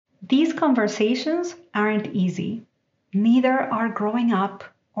These conversations aren't easy. Neither are growing up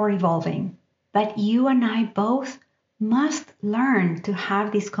or evolving. But you and I both must learn to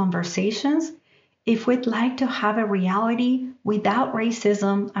have these conversations if we'd like to have a reality without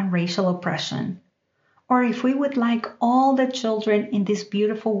racism and racial oppression, or if we would like all the children in this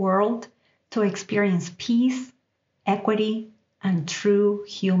beautiful world to experience peace, equity, and true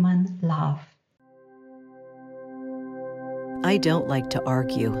human love. I don't like to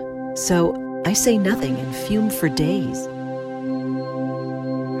argue, so I say nothing and fume for days.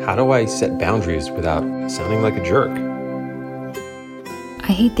 How do I set boundaries without sounding like a jerk?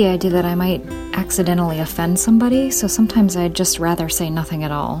 I hate the idea that I might accidentally offend somebody, so sometimes I'd just rather say nothing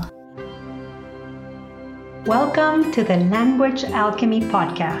at all. Welcome to the Language Alchemy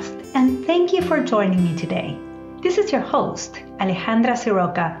Podcast, and thank you for joining me today. This is your host, Alejandra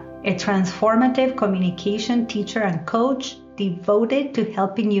Siroca, a transformative communication teacher and coach devoted to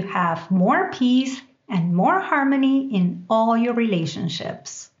helping you have more peace and more harmony in all your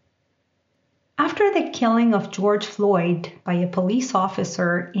relationships. After the killing of George Floyd by a police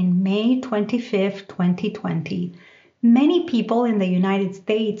officer in May 25, 2020, many people in the United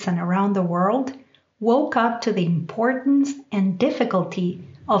States and around the world woke up to the importance and difficulty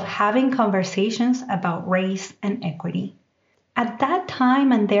of having conversations about race and equity. At that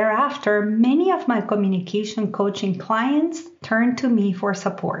time and thereafter, many of my communication coaching clients turned to me for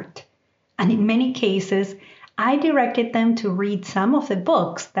support. And in many cases, I directed them to read some of the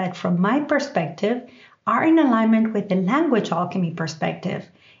books that, from my perspective, are in alignment with the language alchemy perspective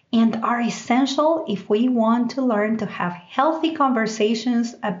and are essential if we want to learn to have healthy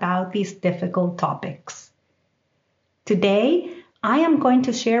conversations about these difficult topics. Today, I am going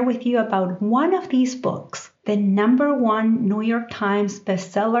to share with you about one of these books, the #1 New York Times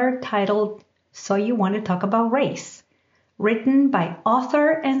bestseller titled So You Want to Talk About Race, written by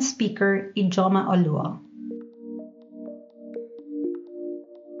author and speaker Ijeoma Oluo.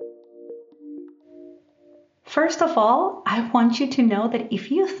 First of all, I want you to know that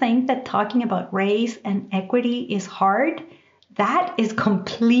if you think that talking about race and equity is hard, that is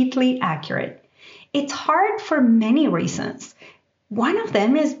completely accurate. It's hard for many reasons. One of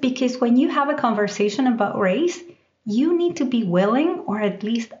them is because when you have a conversation about race, you need to be willing or at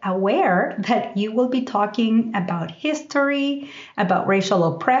least aware that you will be talking about history, about racial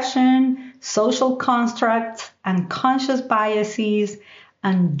oppression, social constructs, unconscious biases,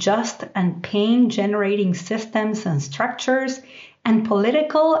 unjust and pain-generating systems and structures, and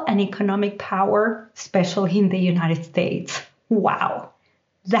political and economic power, especially in the United States. Wow,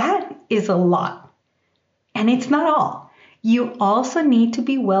 that is a lot. And it's not all. You also need to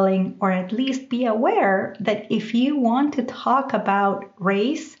be willing or at least be aware that if you want to talk about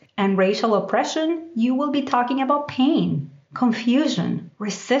race and racial oppression, you will be talking about pain, confusion,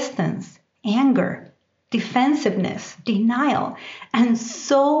 resistance, anger, defensiveness, denial, and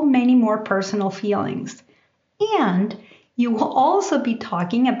so many more personal feelings. And you will also be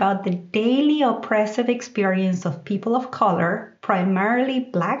talking about the daily oppressive experience of people of color, primarily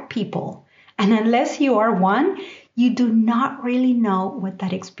Black people. And unless you are one, you do not really know what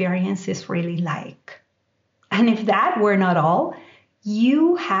that experience is really like. And if that were not all,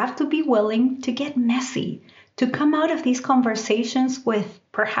 you have to be willing to get messy, to come out of these conversations with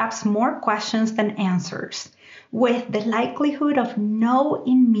perhaps more questions than answers, with the likelihood of no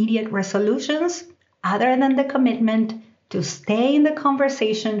immediate resolutions other than the commitment to stay in the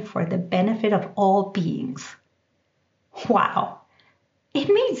conversation for the benefit of all beings. Wow, it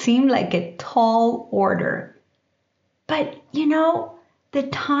may seem like a tall order, but the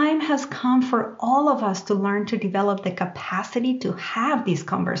time has come for all of us to learn to develop the capacity to have these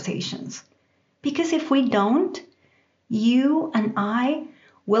conversations. Because if we don't, you and I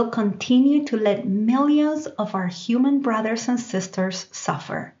will continue to let millions of our human brothers and sisters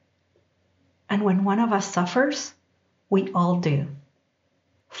suffer. And when one of us suffers, we all do.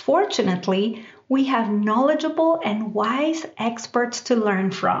 Fortunately, we have knowledgeable and wise experts to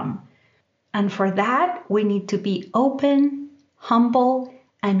learn from. And for that, we need to be open, humble,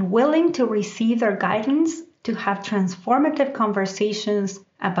 and willing to receive their guidance to have transformative conversations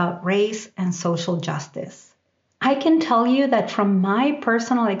about race and social justice. I can tell you that from my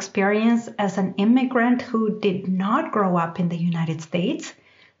personal experience as an immigrant who did not grow up in the United States,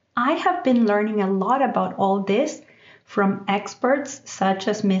 I have been learning a lot about all this from experts such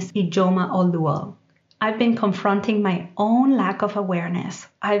as Ms. Ijeoma Oluo. I've been confronting my own lack of awareness.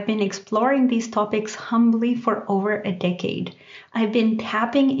 I've been exploring these topics humbly for over a decade. I've been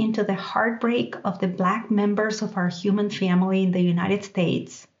tapping into the heartbreak of the Black members of our human family in the United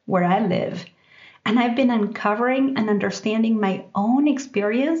States, where I live. And I've been uncovering and understanding my own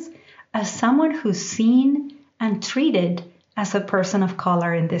experience as someone who's seen and treated as a person of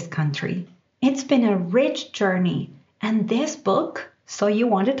color in this country. It's been a rich journey, and this book, So You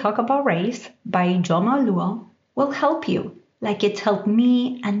Want to Talk About Race by Ijeoma Oluo, will help you, like it's helped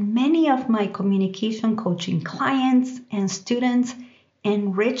me and many of my communication coaching clients and students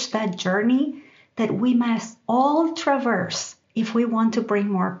enrich that journey that we must all traverse if we want to bring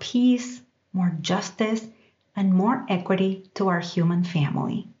more peace, more justice, and more equity to our human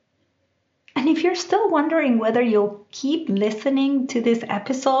family. And if you're still wondering whether you'll keep listening to this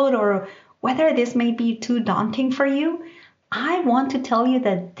episode or whether this may be too daunting for you, I want to tell you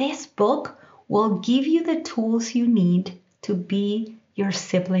that this book will give you the tools you need to be your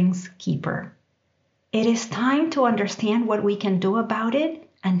sibling's keeper. It is time to understand what we can do about it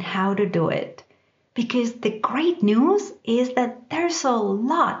and how to do it. Because the great news is that there's a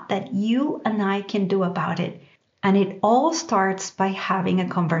lot that you and I can do about it. And it all starts by having a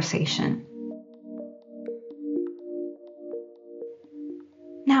conversation.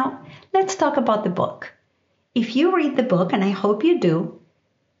 Now, let's talk about the book. If you read the book, and I hope you do,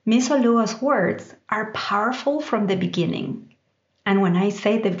 Ms. Oluo's words are powerful from the beginning. And when I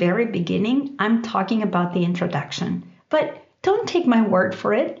say the very beginning, I'm talking about the introduction. But don't take my word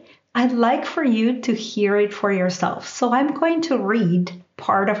for it. I'd like for you to hear it for yourself. So I'm going to read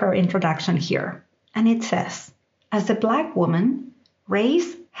part of her introduction here. And it says, as a Black woman,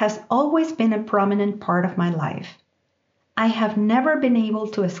 race has always been a prominent part of my life. I have never been able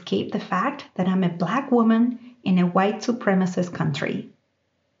to escape the fact that I'm a Black woman in a white supremacist country.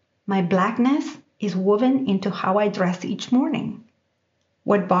 My Blackness is woven into how I dress each morning,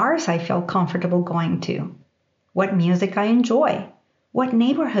 what bars I feel comfortable going to, what music I enjoy, what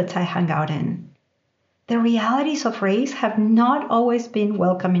neighborhoods I hang out in. The realities of race have not always been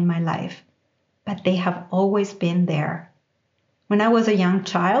welcome in my life, but they have always been there. When I was a young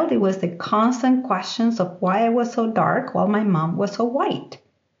child, it was the constant questions of why I was so dark while my mom was so white.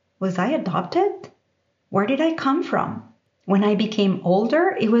 Was I adopted? Where did I come from? When I became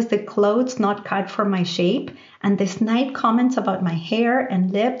older, it was the clothes not cut for my shape and the snide comments about my hair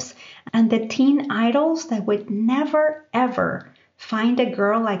and lips and the teen idols that would never, ever find a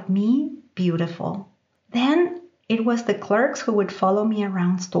girl like me beautiful. Then it was the clerks who would follow me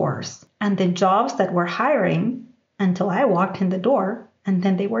around stores and the jobs that were hiring until I walked in the door and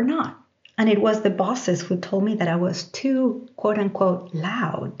then they were not. And it was the bosses who told me that I was too, quote unquote,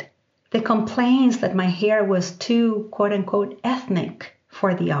 loud. The complaints that my hair was too, quote unquote, ethnic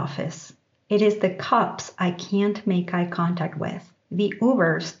for the office. It is the cops I can't make eye contact with. The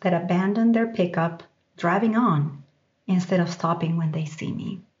Ubers that abandon their pickup driving on instead of stopping when they see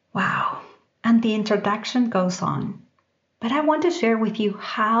me. Wow. And the introduction goes on. But I want to share with you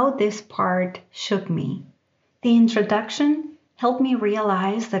how this part shook me. The introduction helped me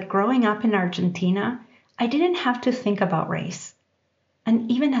realize that growing up in Argentina, I didn't have to think about race.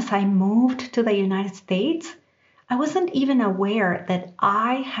 And even as I moved to the United States, I wasn't even aware that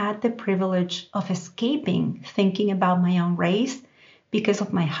I had the privilege of escaping thinking about my own race because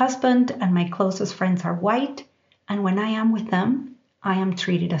of my husband and my closest friends are white, and when I am with them, I am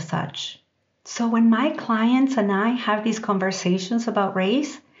treated as such. So when my clients and I have these conversations about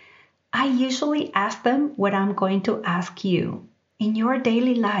race, I usually ask them what I'm going to ask you. In your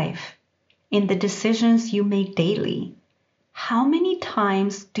daily life, in the decisions you make daily, how many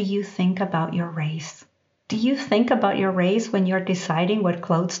times do you think about your race? Do you think about your race when you're deciding what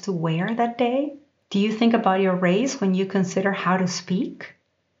clothes to wear that day? Do you think about your race when you consider how to speak,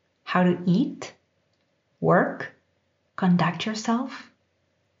 how to eat, work, conduct yourself?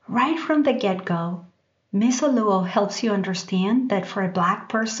 Right from the get-go, Ms. Oluo helps you understand that for a Black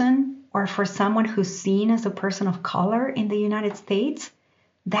person or for someone who's seen as a person of color in the United States,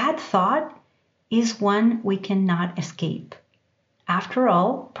 that thought is one we cannot escape. After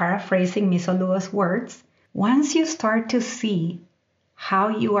all, paraphrasing Ms. Oluo's words, once you start to see how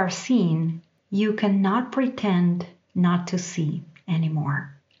you are seen, you cannot pretend not to see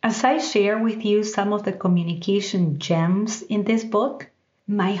anymore. As I share with you some of the communication gems in this book,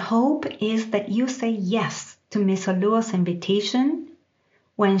 my hope is that you say yes to Ms. Oluo's invitation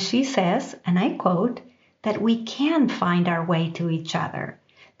when she says, and I quote, that we can find our way to each other,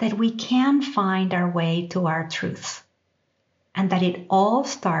 that we can find our way to our truths, and that it all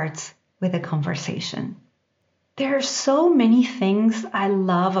starts with a conversation. There are so many things I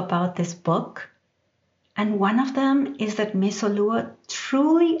love about this book, and one of them is that Ms. Oluo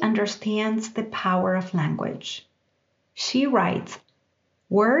truly understands the power of language. She writes,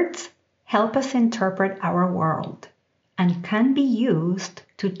 words help us interpret our world and can be used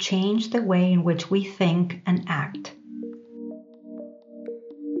to change the way in which we think and act.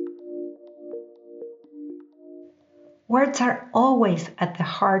 Words are always at the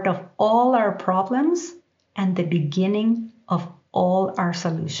heart of all our problems and the beginning of all our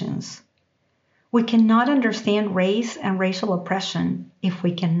solutions. We cannot understand race and racial oppression if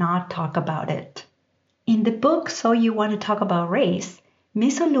we cannot talk about it. In the book, So You Want to Talk About Race,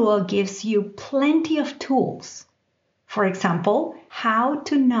 Ms. Oluo gives you plenty of tools. For example, how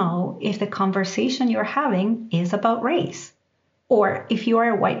to know if the conversation you're having is about race. Or if you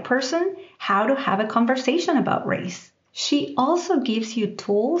are a white person, how to have a conversation about race. She also gives you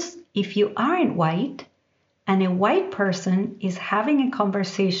tools if you aren't white and a white person is having a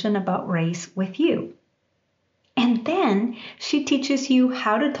conversation about race with you. And then she teaches you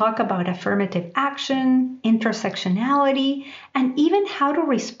how to talk about affirmative action, intersectionality, and even how to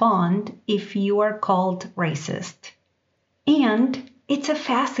respond if you are called racist. And it's a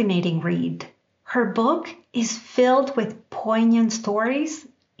fascinating read. Her book is filled with poignant stories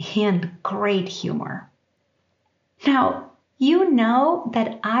and great humor. Now, you know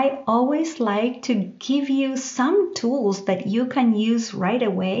that I always like to give you some tools that you can use right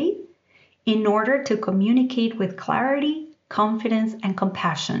away in order to communicate with clarity, confidence, and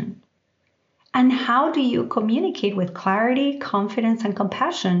compassion. And how do you communicate with clarity, confidence, and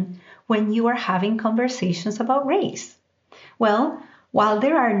compassion when you are having conversations about race? Well, while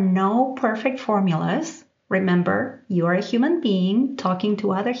there are no perfect formulas, remember, you are a human being talking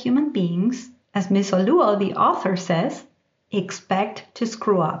to other human beings. As Ms. Oluo, the author, says, expect to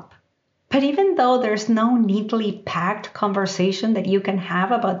screw up. But even though there's no neatly packed conversation that you can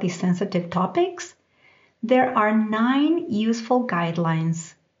have about these sensitive topics, there are 9 useful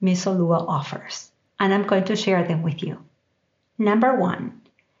guidelines Ms. Oluo offers, and I'm going to share them with you. Number 1,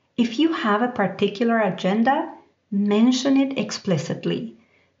 if you have a particular agenda, mention it explicitly.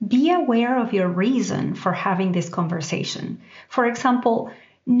 Be aware of your reason for having this conversation. For example,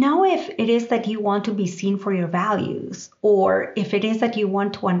 know if it is that you want to be seen for your values, or if it is that you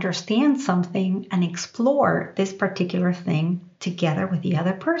want to understand something and explore this particular thing together with the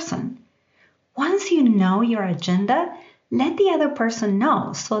other person. Once you know your agenda, let the other person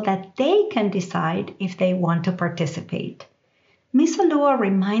know so that they can decide if they want to participate. Ms. Oluo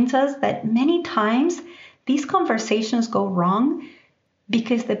reminds us that many times these conversations go wrong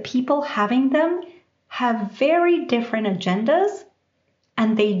because the people having them have very different agendas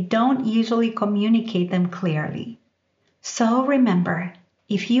and they don't usually communicate them clearly. So remember,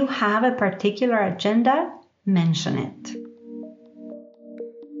 if you have a particular agenda, mention it.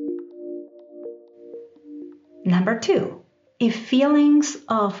 Number 2, if feelings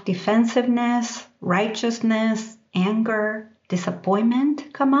of defensiveness, righteousness, anger,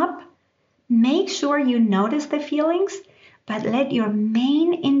 disappointment come up, make sure you notice the feelings, but let your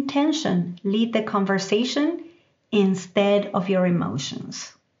main intention lead the conversation instead of your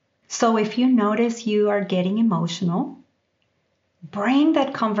emotions. So if you notice you are getting emotional, bring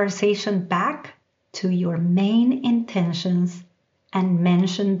that conversation back to your main intentions and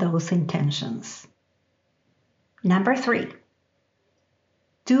mention those intentions. Number 3,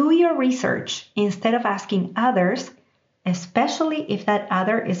 do your research instead of asking others, especially if that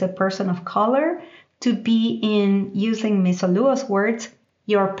other is a person of color, to be in, using Ms. Oluo's words,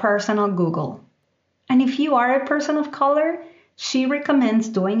 your personal Google. And if you are a person of color, she recommends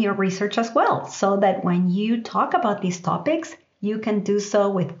doing your research as well, so that when you talk about these topics, you can do so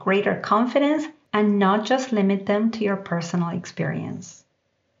with greater confidence and not just limit them to your personal experience.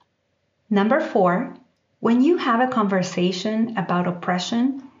 Number 4, when you have a conversation about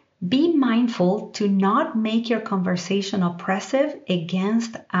oppression, be mindful to not make your conversation oppressive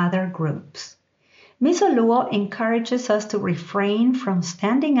against other groups. Ms. Oluo encourages us to refrain from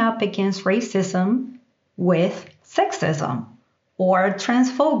standing up against racism with sexism, or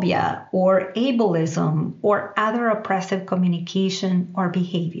transphobia, or ableism, or other oppressive communication or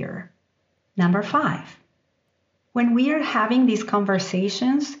behavior. Number 5, when we are having these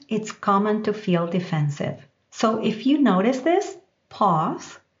conversations, it's common to feel defensive. So if you notice this,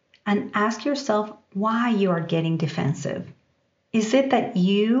 pause and ask yourself why you are getting defensive. Is it that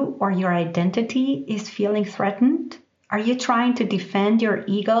you or your identity is feeling threatened? Are you trying to defend your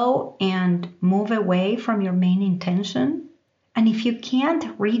ego and move away from your main intention? And if you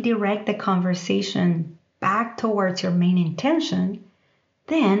can't redirect the conversation back towards your main intention,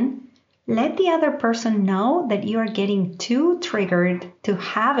 then let the other person know that you are getting too triggered to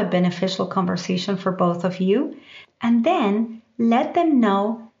have a beneficial conversation for both of you, and then let them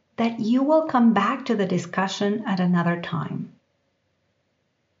know that you will come back to the discussion at another time.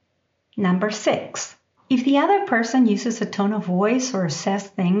 Number 6, if the other person uses a tone of voice or says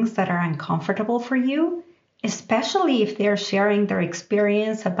things that are uncomfortable for you, especially if they're sharing their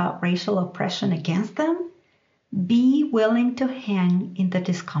experience about racial oppression against them, Be willing to hang in the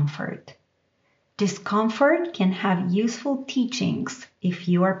discomfort. Discomfort can have useful teachings if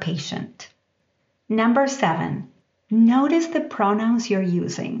you are patient. Number 7, notice the pronouns you're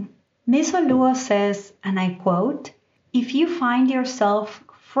using. Ms. Olua says, and I quote, "If you find yourself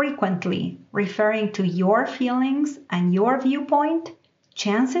frequently referring to your feelings and your viewpoint,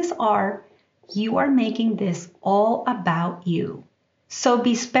 chances are you are making this all about you." So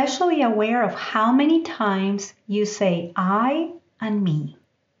be specially aware of how many times you say I and me.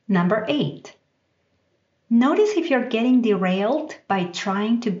 Number 8, notice if you're getting derailed by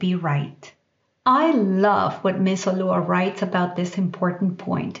trying to be right. I love what Ms. Olua writes about this important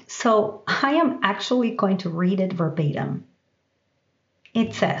point, so I am actually going to read it verbatim.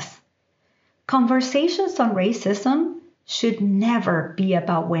 It says, "Conversations on racism should never be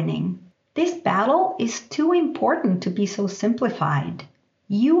about winning. This battle is too important to be so simplified.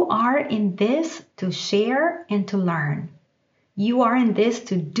 You are in this to share and to learn. You are in this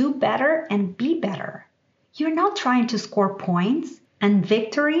to do better and be better. You're not trying to score points, and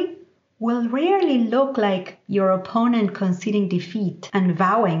victory will rarely look like your opponent conceding defeat and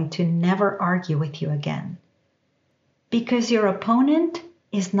vowing to never argue with you again. Because your opponent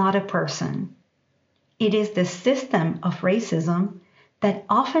is not a person. It is the system of racism that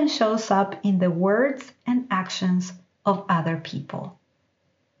often shows up in the words and actions of other people."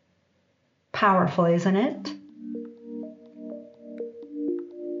 Powerful, isn't it?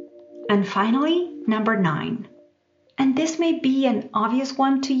 And finally, number 9. And this may be an obvious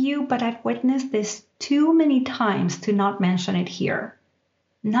one to you, but I've witnessed this too many times to not mention it here.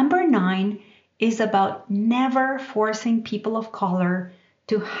 Number 9 is about never forcing people of color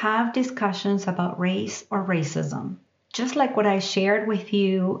to have discussions about race or racism. Just like what I shared with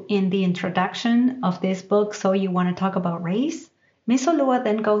you in the introduction of this book, So You Want to Talk About Race, Ms. Olua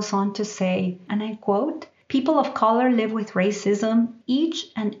then goes on to say, and I quote, "People of color live with racism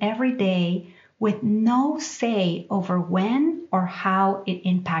each and every day with no say over when or how it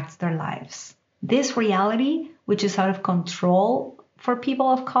impacts their lives. This reality, which is out of control for people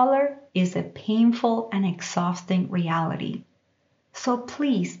of color, is a painful and exhausting reality. So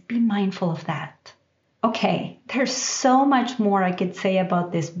please be mindful of that." Okay, there's so much more I could say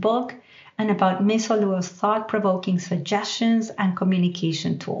about this book and about Ms. Olua's thought-provoking suggestions and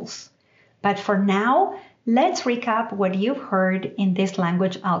communication tools. But for now, let's recap what you've heard in this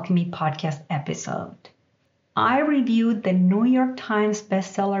Language Alchemy podcast episode. I reviewed the New York Times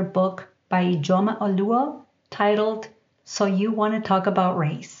bestseller book by Ijeoma Oluo titled So You Want to Talk About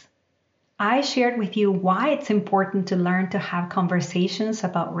Race. I shared with you why it's important to learn to have conversations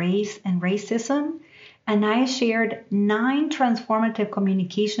about race and racism, and I shared 9 transformative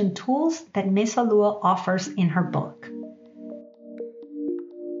communication tools that Ms. Oluo offers in her book.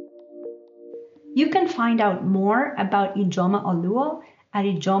 You can find out more about Ijeoma Oluo at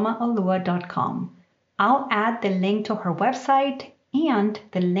ijeomaolua.com. I'll add the link to her website and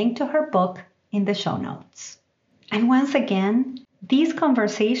the link to her book in the show notes. And once again, these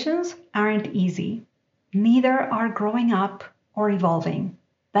conversations aren't easy. Neither are growing up or evolving.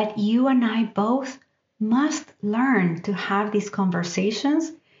 But you and I both must learn to have these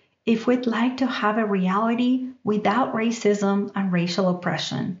conversations if we'd like to have a reality without racism and racial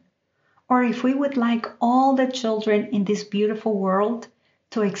oppression, or if we would like all the children in this beautiful world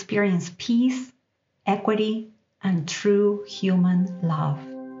to experience peace, equity, and true human love.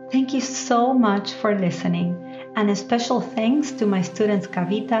 Thank you so much for listening, and a special thanks to my students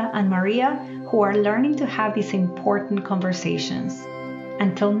Kavita and Maria, who are learning to have these important conversations.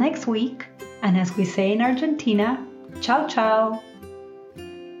 Until next week, and as we say in Argentina, ciao ciao!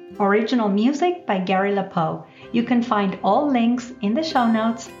 Original music by Gary LaPoe. You can find all links in the show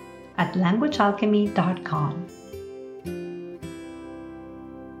notes at languagealchemy.com.